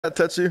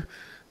touch you?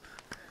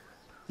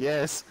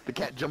 Yes, the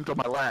cat jumped on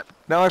my lap.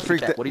 Now I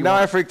freaked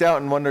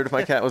out and wondered if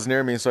my cat was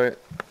near me, so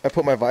I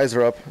put my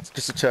visor up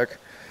just to check.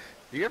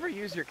 Do you ever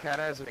use your cat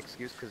as an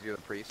excuse because you're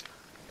the priest?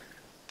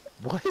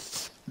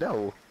 What?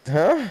 No.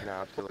 Huh?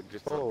 No, to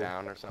just look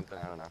down or something.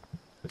 I don't know.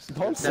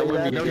 Don't say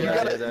that. No, you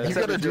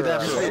gotta do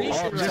that for a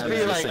long time. Just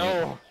be like,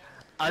 oh,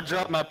 I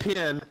dropped my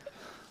pen.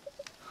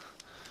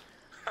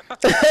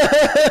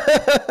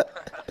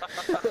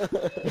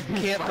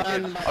 Can't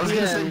find my I was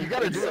gonna say, pen. you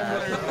gotta do it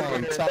for a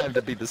long time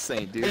to be the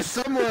saint, dude. It's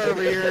somewhere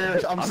over here.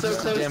 I'm so just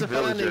a close damn to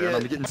finding villager, and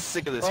I'm it. getting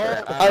sick of this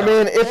crap. I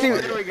mean,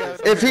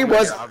 if he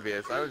was...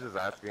 Obvious. I was just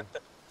asking.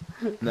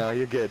 No,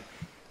 you're good.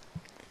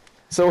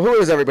 So who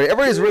is everybody?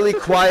 Everybody's really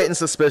quiet and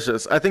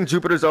suspicious. I think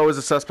Jupiter's always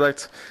a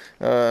suspect.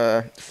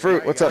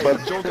 Fruit, what's up,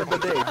 bud? Joke of the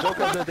day, joke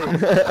of the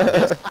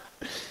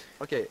day.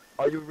 Okay,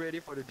 are you ready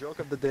for the joke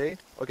of the day?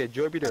 Okay,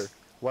 Jupiter,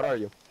 what are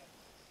you?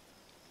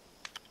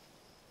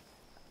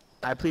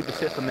 I plead the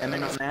Fifth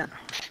Amendment on that.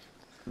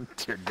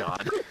 Dear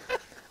God.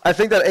 I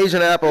think that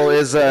Asian Apple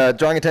is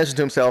drawing attention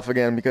to himself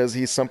again because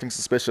he's something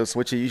suspicious,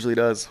 which he usually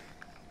does.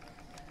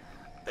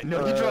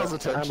 No, he draws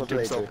attention I'm a to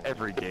himself blazer.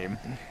 every game.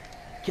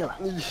 Killer.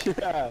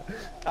 Yeah,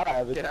 I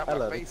have it. Get out I my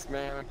love face,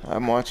 man.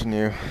 I'm watching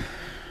you.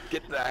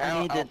 Get the I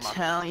hell need to out my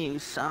tell you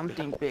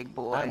something, big I'm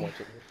boy.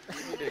 watching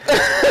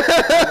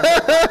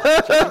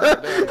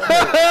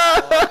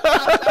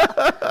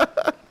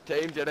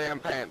Change your damn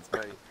pants,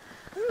 buddy.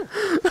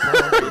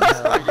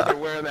 Like you've been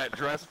wearing that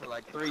dress for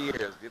like 3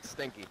 years. It's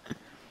stinky.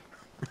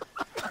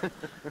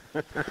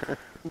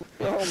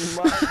 Oh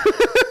my.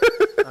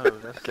 Oh,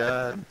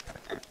 God.